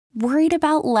Worried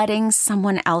about letting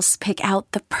someone else pick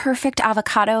out the perfect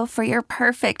avocado for your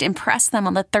perfect impress them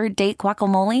on the third date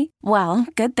guacamole? Well,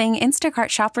 good thing Instacart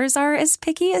shoppers are as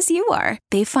picky as you are.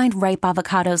 They find ripe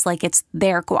avocados like it's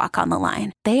their guac on the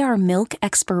line. They are milk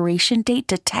expiration date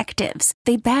detectives.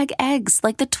 They bag eggs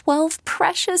like the 12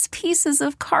 precious pieces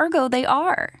of cargo they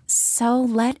are. So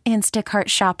let Instacart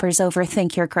shoppers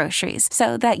overthink your groceries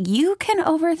so that you can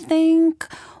overthink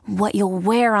what you'll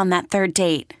wear on that third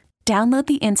date. Download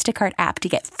the Instacart app to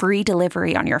get free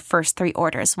delivery on your first 3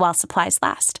 orders while supplies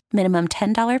last. Minimum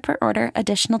 $10 per order.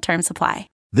 Additional terms apply.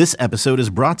 This episode is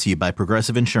brought to you by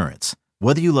Progressive Insurance.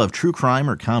 Whether you love true crime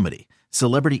or comedy,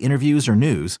 celebrity interviews or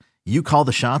news, you call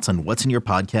the shots on what's in your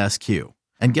podcast queue.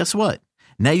 And guess what?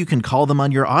 Now you can call them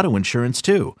on your auto insurance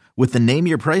too with the Name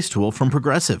Your Price tool from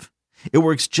Progressive. It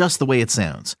works just the way it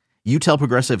sounds. You tell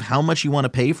Progressive how much you want to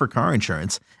pay for car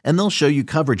insurance, and they'll show you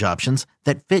coverage options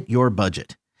that fit your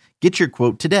budget. Get your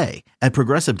quote today at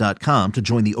Progressive.com to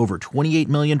join the over 28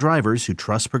 million drivers who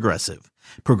trust Progressive.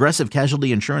 Progressive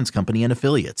Casualty Insurance Company and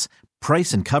Affiliates.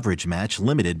 Price and coverage match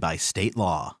limited by state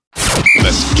law.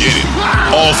 Let's get it.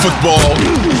 All football,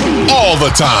 all the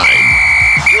time.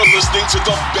 You're listening to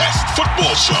the best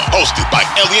football show, hosted by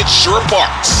Elliott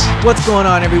Shore-Parks. What's going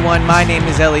on, everyone? My name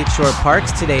is Elliott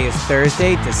Shore-Parks. Today is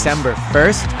Thursday, December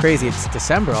 1st. Crazy, it's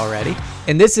December already.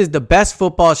 And this is the Best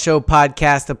Football Show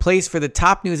podcast, a place for the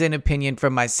top news and opinion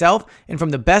from myself and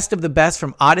from the best of the best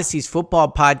from Odyssey's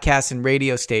football podcasts and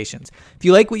radio stations. If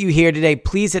you like what you hear today,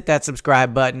 please hit that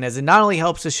subscribe button, as it not only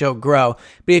helps the show grow,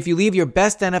 but if you leave your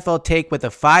best NFL take with a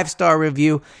 5-star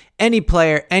review, any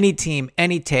player, any team,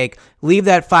 any take, leave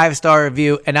that 5-star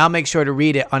review, and I'll make sure to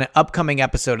read it on an upcoming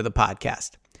episode of the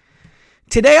podcast.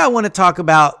 Today, I want to talk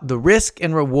about the risk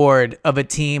and reward of a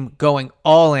team going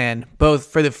all in, both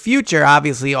for the future,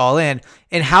 obviously all in,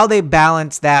 and how they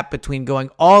balance that between going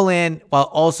all in while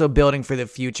also building for the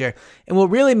future. And what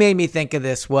really made me think of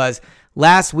this was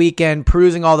last weekend,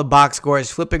 perusing all the box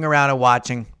scores, flipping around and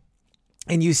watching,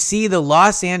 and you see the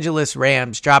Los Angeles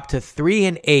Rams drop to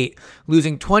 3-8,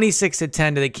 losing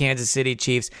 26-10 to the Kansas City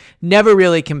Chiefs. Never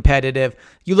really competitive.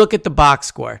 You look at the box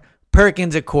score.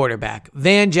 Perkins at quarterback,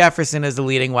 Van Jefferson as the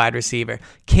leading wide receiver,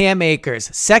 Cam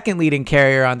Akers, second leading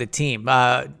carrier on the team.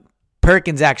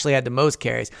 Perkins actually had the most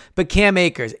carries, but Cam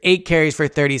Akers, 8 carries for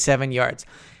 37 yards.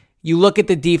 You look at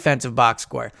the defensive box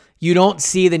score. You don't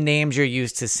see the names you're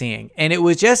used to seeing. And it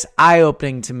was just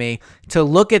eye-opening to me to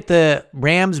look at the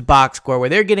Rams box score where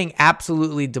they're getting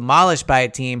absolutely demolished by a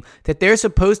team that they're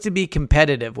supposed to be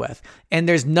competitive with. And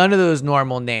there's none of those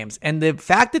normal names. And the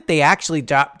fact that they actually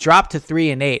dropped to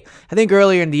 3-8, I think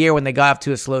earlier in the year when they got off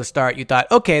to a slow start, you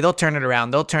thought, okay, they'll turn it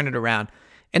around.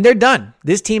 And they're done.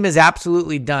 This team is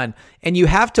absolutely done. And you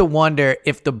have to wonder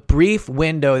if the brief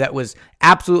window that was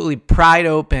absolutely pried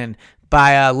open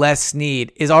by Les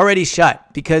Snead is already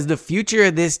shut, because the future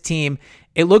of this team,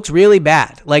 it looks really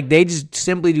bad. Like, they just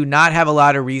simply do not have a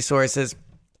lot of resources.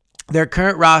 Their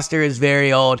current roster is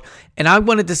very old. And I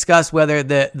want to discuss whether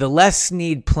the Les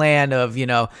Snead plan of,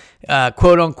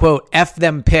 quote unquote, F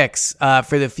them picks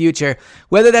for the future,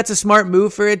 whether that's a smart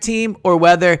move for a team, or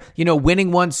whether,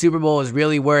 winning one Super Bowl is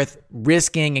really worth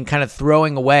risking and kind of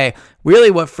throwing away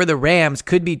really what for the Rams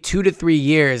could be 2 to 3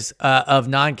 years of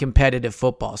non-competitive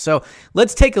football. So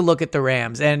let's take a look at the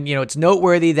Rams. And, it's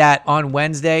noteworthy that on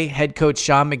Wednesday, head coach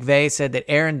Sean McVay said that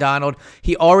Aaron Donald,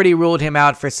 he already ruled him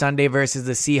out for Sunday versus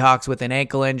the Seahawks with an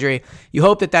ankle injury. You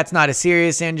hope that that's not a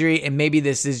serious injury, and maybe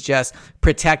this is just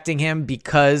protecting him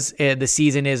because the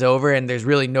season is over and there's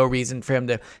really no reason for him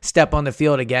to step on the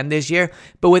field again this year.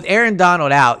 But with Aaron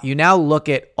Donald out, you now look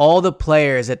at all the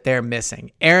players that they're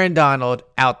missing. Aaron Donald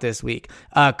out this week.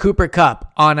 Cooper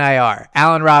Kupp on IR.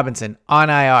 Allen Robinson on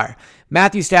IR.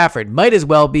 Matthew Stafford might as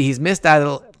well be. He's missed out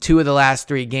of 2 of the last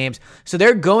 3 games. So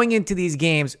they're going into these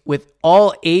games with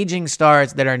all aging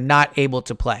stars that are not able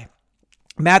to play.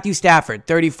 Matthew Stafford,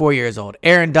 34 years old.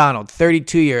 Aaron Donald,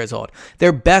 32 years old.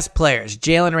 Their best players,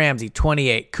 Jalen Ramsey,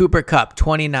 28. Cooper Kupp,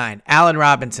 29. Allen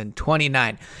Robinson,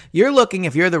 29. You're looking,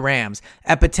 if you're the Rams,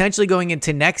 at potentially going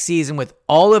into next season with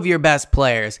all of your best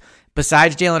players.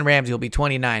 Besides Jalen Ramsey, will be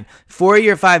 29. 4 of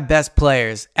your 5 best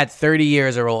players at 30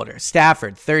 years or older.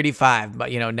 Stafford, 35,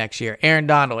 but next year. Aaron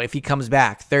Donald, if he comes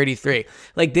back, 33.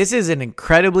 Like, this is an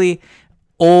incredibly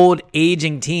old,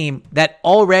 aging team that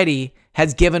already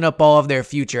has given up all of their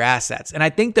future assets. And I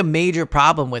think the major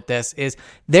problem with this is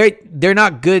they're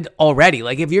not good already.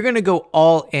 Like, if you're going to go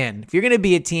all in, if you're going to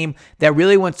be a team that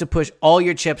really wants to push all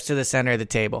your chips to the center of the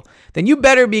table, then you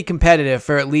better be competitive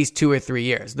for at least 2 or 3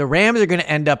 years. The Rams are going to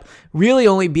end up really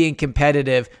only being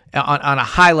competitive on a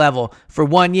high level for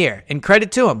 1 year. And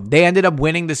credit to them, they ended up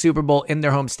winning the Super Bowl in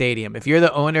their home stadium. If you're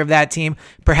the owner of that team,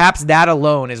 perhaps that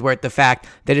alone is worth the fact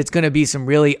that it's going to be some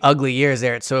really ugly years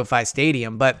there at SoFi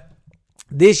Stadium. But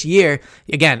this year,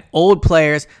 again, old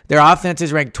players, their offense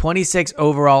is ranked 26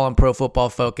 overall on Pro Football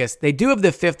Focus. They do have the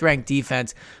 5th ranked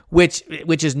defense, which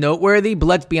is noteworthy, but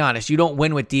let's be honest, you don't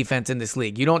win with defense in this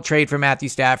league. You don't trade for Matthew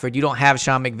Stafford. You don't have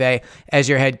Sean McVay as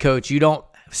your head coach. You don't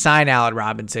sign Allen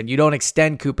Robinson. You don't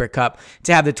extend Cooper Kupp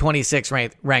to have the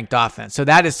 26th ranked offense. So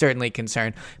that is certainly a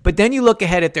concern. But then you look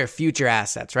ahead at their future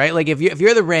assets, right? Like, if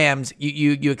you're the Rams,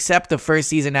 you accept the first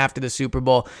season after the Super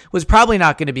Bowl was probably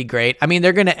not going to be great. I mean,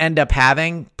 they're going to end up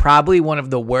having probably one of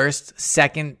the worst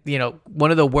seasons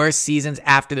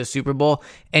after the Super Bowl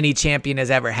any champion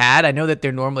has ever had. I know that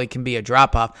there normally can be a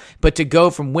drop-off, but to go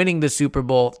from winning the Super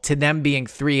Bowl to them being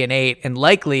 3-8 and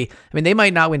likely, I mean, they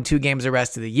might not win 2 games the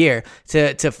rest of the year,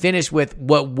 to finish with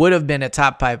what would have been a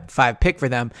top five pick for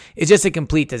them is just a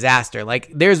complete disaster. Like,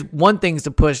 there's one thing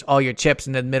to push all your chips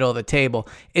in the middle of the table.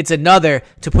 It's another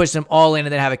to push them all in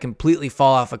and then have it completely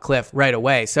fall off a cliff right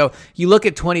away. So you look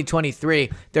at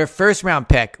 2023, their first round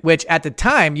pick, which at the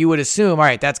time you would assume, all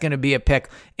right, that's going to be a pick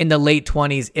in the late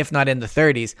 20s, if not in the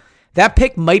 30s. That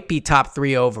pick might be top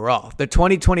 3 overall. The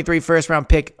 2023 first round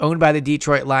pick owned by the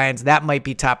Detroit Lions, that might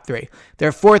be top 3.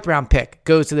 Their 4th round pick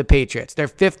goes to the Patriots. Their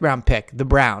 5th round pick, the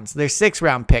Browns. Their 6th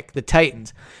round pick, the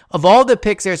Titans. Of all the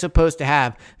picks they're supposed to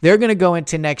have, they're going to go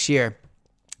into next year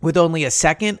with only a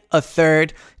 2nd, a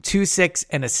 3rd, 2 6,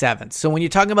 and a 7th. So when you're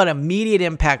talking about immediate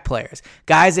impact players,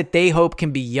 guys that they hope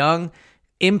can be young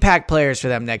impact players for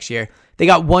them next year, they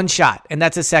got one shot, and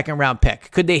that's a 2nd round pick.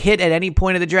 Could they hit at any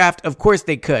point of the draft? Of course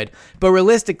they could. But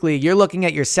realistically, you're looking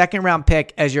at your 2nd round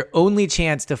pick as your only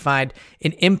chance to find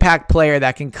an impact player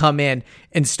that can come in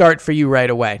and start for you right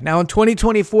away. Now in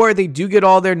 2024, they do get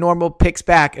all their normal picks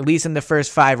back, at least in the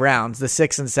first 5 rounds. The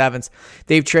 6th and 7th,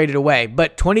 they've traded away.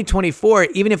 But 2024,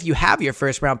 even if you have your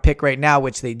 1st round pick right now,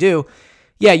 which they do,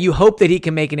 yeah, you hope that he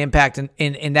can make an impact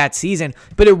in that season,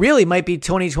 but it really might be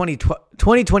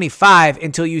 2025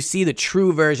 until you see the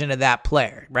true version of that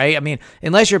player, right? I mean,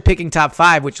 unless you're picking top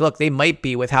 5, which look, they might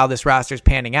be with how this roster is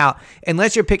panning out.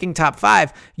 Unless you're picking top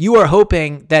 5, you are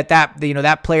hoping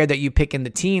that player that you pick in the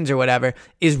teens or whatever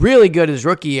is really good his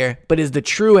rookie year, but is the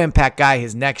true impact guy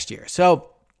his next year. So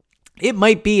it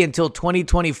might be until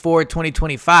 2024,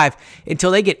 2025 until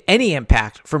they get any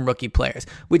impact from rookie players,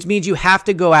 which means you have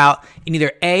to go out and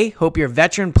either A, hope your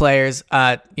veteran players,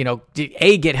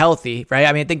 get healthy, right?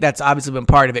 I mean, I think that's obviously been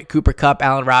part of it. Cooper Kupp,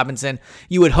 Allen Robinson,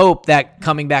 you would hope that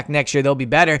coming back next year, they'll be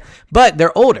better, but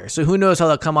they're older. So who knows how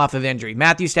they'll come off of injury.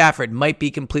 Matthew Stafford might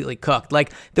be completely cooked.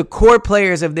 Like, the core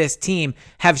players of this team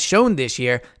have shown this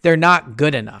year they're not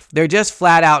good enough. They're just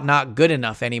flat out not good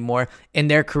enough anymore in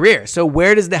their career. So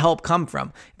where does the help come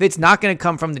from? If it's not going to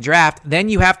come from the draft, then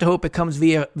you have to hope it comes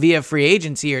via free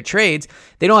agency or trades.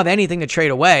 They don't have anything to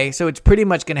trade away, so it's pretty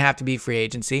much going to have to be free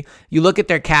agency. You look at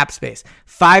their cap space,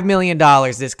 $5 million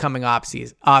this coming off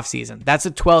season. That's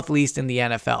the 12th least in the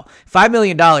NFL. $5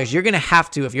 million, you're going to have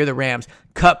to, if you're the Rams,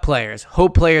 cut players,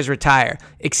 hope players retire,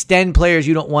 extend players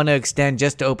you don't want to extend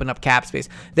just to open up cap space.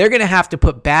 They're going to have to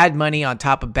put bad money on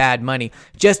top of bad money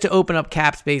just to open up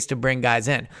cap space to bring guys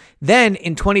in. Then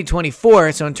in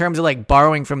 2024, so in terms of like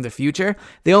borrowing from the future,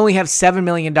 they only have $7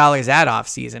 million at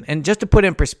offseason. And just to put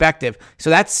in perspective, so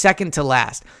that's second to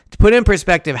last. To put in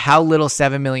perspective how little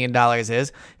 $7 million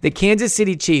is, the Kansas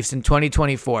City Chiefs in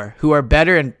 2024, who are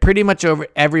better in pretty much over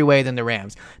every way than the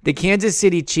Rams, the Kansas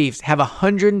City Chiefs have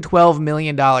 $112 million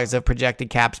of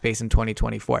projected cap space in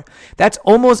 2024. That's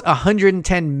almost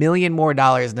 $110 million more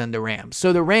dollars than the Rams.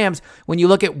 So the Rams, when you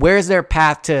look at where's their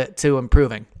path to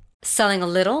improving. Selling a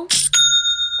little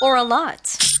or a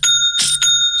lot?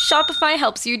 Shopify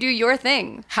helps you do your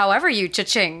thing, however you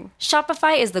cha-ching.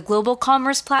 Shopify is the global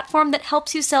commerce platform that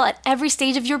helps you sell at every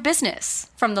stage of your business.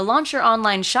 From the launch your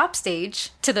online shop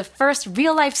stage, to the first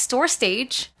real-life store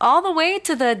stage, all the way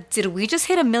to the did we just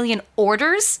hit 1 million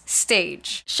orders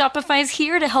stage. Shopify is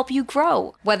here to help you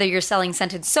grow. Whether you're selling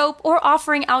scented soap or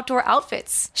offering outdoor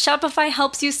outfits, Shopify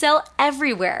helps you sell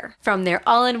everywhere. From their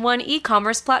all-in-one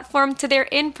e-commerce platform to their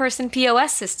in-person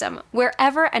POS system,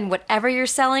 wherever and whatever you're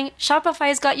selling,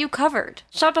 Shopify's got you covered.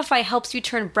 Shopify helps you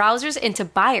turn browsers into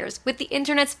buyers with the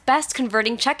internet's best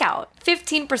converting checkout.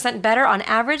 15% better on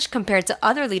average compared to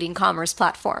other leading commerce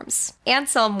platforms. And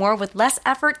sell more with less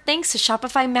effort thanks to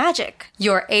Shopify Magic,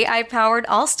 your AI-powered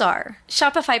all-star.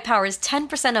 Shopify powers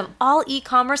 10% of all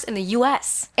e-commerce in the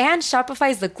US. And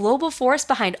Shopify is the global force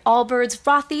behind Allbirds,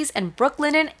 Rothy's, and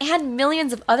Brooklinen, and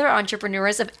millions of other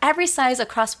entrepreneurs of every size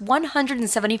across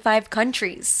 175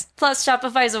 countries. Plus,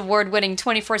 Shopify's award-winning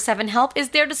 24/7 help is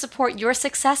there to support your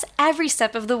success every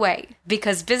step of the way.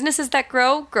 Because businesses that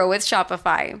grow with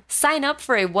Shopify. Sign up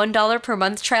for a $1 per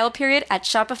month trial period at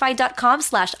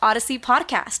shopify.com/Odyssey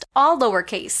Podcast, all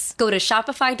lowercase. Go to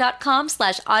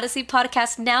shopify.com/Odyssey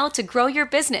Podcast now to grow your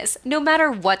business, no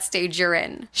matter what stage you're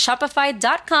in.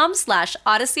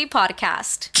 Shopify.com/Odyssey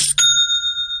Podcast.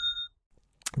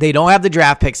 They don't have the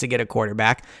draft picks to get a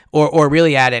quarterback or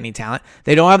really add any talent.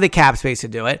 They don't have the cap space to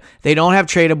do it. They don't have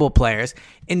tradable players.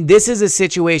 And this is a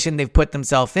situation they've put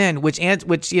themselves in, which begs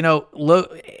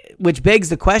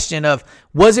the question of,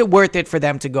 was it worth it for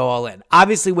them to go all in?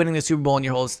 Obviously, winning the Super Bowl in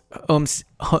your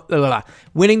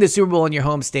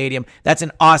home stadium, that's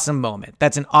an awesome moment.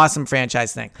 That's an awesome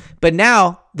franchise thing. But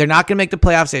now they're not going to make the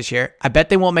playoffs this year. I bet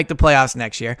they won't make the playoffs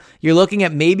next year. You're looking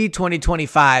at maybe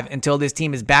 2025 until this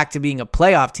team is back to being a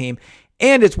playoff team.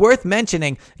 And it's worth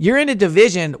mentioning, you're in a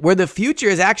division where the future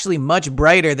is actually much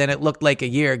brighter than it looked like a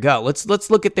year ago. Let's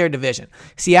look at their division.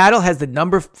 Seattle has the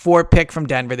number 4 pick from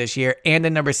Denver this year and the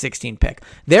number 16 pick.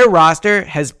 Their roster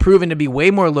has proven to be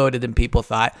way more loaded than people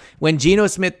thought. When Geno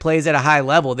Smith plays at a high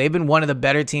level, they've been one of the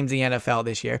better teams in the NFL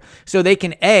this year. So they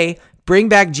can, bring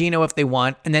back Geno if they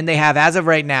want, and then they have, as of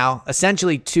right now,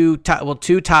 essentially two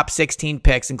top 16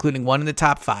 picks, including one in the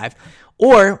top 5.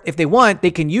 Or if they want,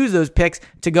 they can use those picks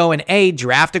to go and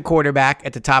draft a quarterback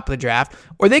at the top of the draft,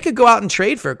 or they could go out and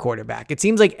trade for a quarterback. It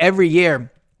seems like every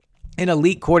year an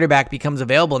elite quarterback becomes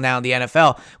available now in the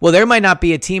NFL. Well, there might not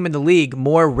be a team in the league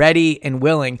more ready and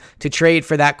willing to trade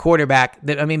for that quarterback.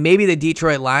 Maybe the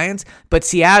Detroit Lions, but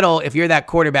Seattle, if you're that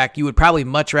quarterback, you would probably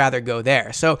much rather go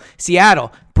there. So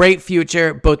Seattle, bright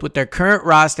future, both with their current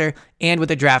roster and with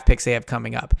the draft picks they have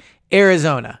coming up.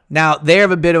 Arizona. Now, they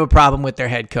have a bit of a problem with their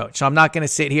head coach, so I'm not going to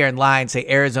sit here and lie and say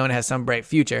Arizona has some bright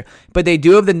future, but they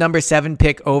do have the number 7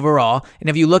 pick overall, and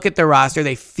if you look at their roster,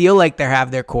 they feel like they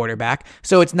have their quarterback,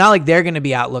 so it's not like they're going to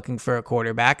be out looking for a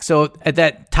quarterback. So at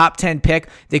that top 10 pick,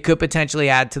 they could potentially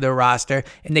add to their roster,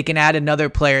 and they can add another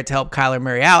player to help Kyler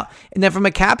Murray out. And then from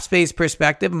a cap space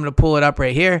perspective, I'm going to pull it up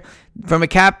right here. From a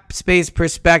cap space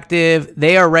perspective,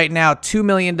 they are right now $2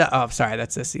 million. Oh, sorry,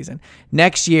 that's this season.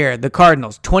 Next year, the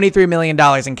Cardinals, $23 million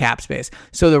in cap space.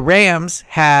 So the Rams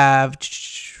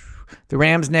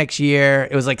next year,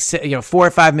 it was like $4 or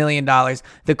 $5 million.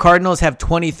 The Cardinals have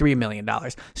 $23 million.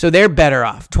 So they're better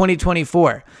off.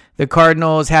 2024. The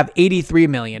Cardinals have $83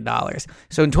 million.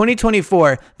 So in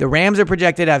 2024, the Rams are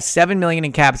projected to have $7 million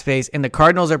in cap space, and the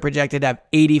Cardinals are projected to have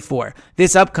 $84.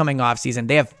 This upcoming offseason,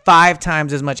 they have 5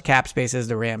 times as much cap space as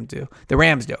the Rams do.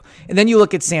 And then you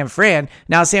look at San Fran.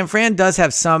 Now, San Fran does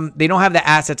have they don't have the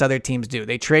assets other teams do.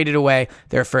 They traded away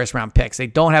their first-round picks. They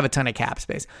don't have a ton of cap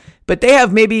space. But they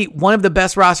have maybe one of the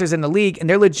best rosters in the league, and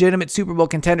they're legitimate Super Bowl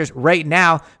contenders right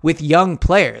now with young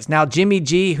players. Now, Jimmy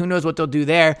G, who knows what they'll do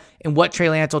there and what Trey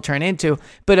Lance will turn into,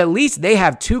 but at least they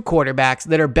have 2 quarterbacks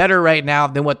that are better right now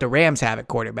than what the Rams have at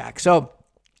quarterback. So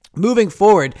moving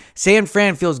forward, San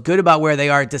Fran feels good about where they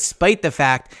are despite the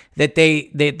fact that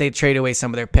they trade away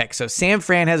some of their picks. So San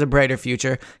Fran has a brighter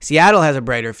future. Seattle has a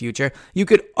brighter future. You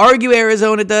could argue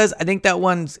Arizona does. I think that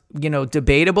one's,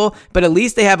 debatable, but at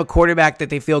least they have a quarterback that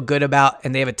they feel good about,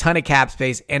 and they have a ton of cap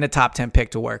space and a top 10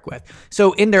 pick to work with.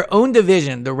 So in their own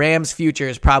division, the Rams' future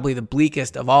is probably the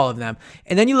bleakest of all of them.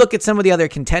 And then you look at some of the other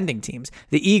contending teams.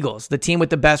 The Eagles, the team with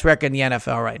the best record in the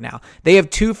NFL right now. They have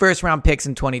 2 first-round picks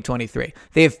in 2023.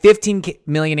 They have $15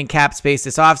 million in cap space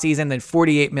this offseason, then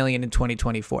 $48 million in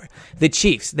 2024. The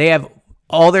Chiefs, they have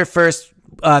all their first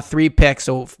 3 picks,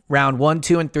 so round 1,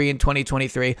 2, and 3 in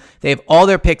 2023. They have all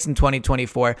their picks in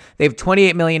 2024. They have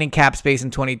 $28 million in cap space in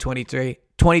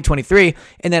 2023,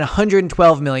 and then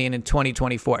 $112 million in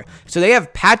 2024. So they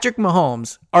have Patrick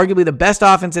Mahomes, arguably the best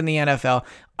offense in the NFL,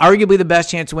 arguably the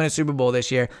best chance to win a Super Bowl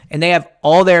this year, and they have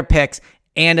all their picks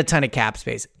and a ton of cap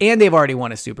space, and they've already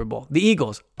won a Super Bowl. The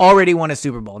Eagles already won a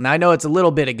Super Bowl. Now, I know it's a little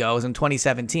bit ago, it was in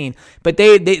 2017, but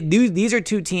these are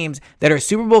 2 teams that are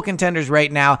Super Bowl contenders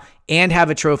right now and have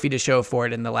a trophy to show for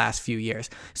it in the last few years.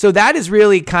 So that is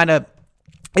really kind of,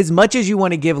 as much as you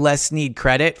want to give Les Snead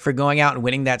credit for going out and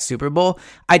winning that Super Bowl,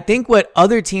 I think what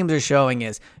other teams are showing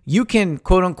is you can,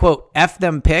 quote unquote, F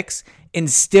them picks and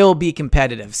still be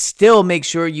competitive. Still make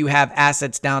sure you have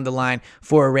assets down the line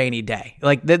for a rainy day.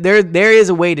 Like there is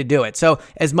a way to do it. So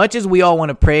as much as we all want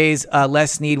to praise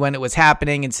Les Snead when it was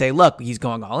happening and say, look, he's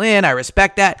going all in, I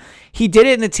respect that, he did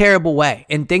it in a terrible way,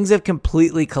 and things have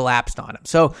completely collapsed on him.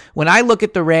 So when I look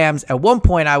at the Rams, at one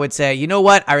point I would say, you know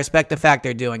what, I respect the fact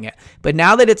they're doing it. But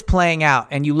now that it's playing out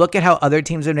and you look at how other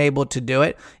teams have been able to do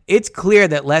it, it's clear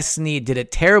that Les Snead did a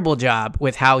terrible job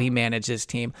with how he managed his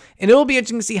team. And it'll be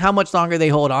interesting to see how much longer they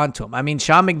hold on to him. I mean,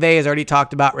 Sean McVay has already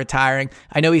talked about retiring.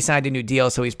 I know he signed a new deal,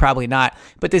 so he's probably not.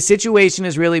 But the situation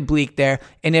is really bleak there.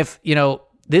 And if,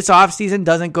 this offseason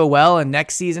doesn't go well and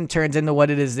next season turns into what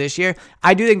it is this year,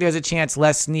 I do think there's a chance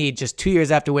Les Snead, just 2 years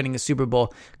after winning the Super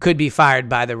Bowl, could be fired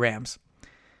by the Rams.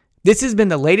 This has been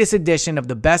the latest edition of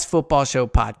the Best Football Show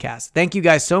podcast. Thank you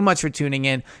guys so much for tuning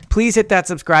in. Please hit that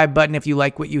subscribe button if you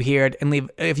like what you heard, and leave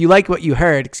a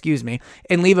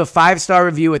 5-star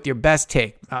review with your best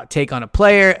take on a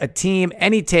player, a team,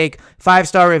 any take,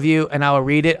 5-star review, and I will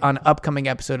read it on an upcoming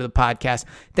episode of the podcast.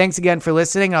 Thanks again for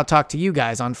listening, and I'll talk to you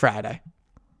guys on Friday.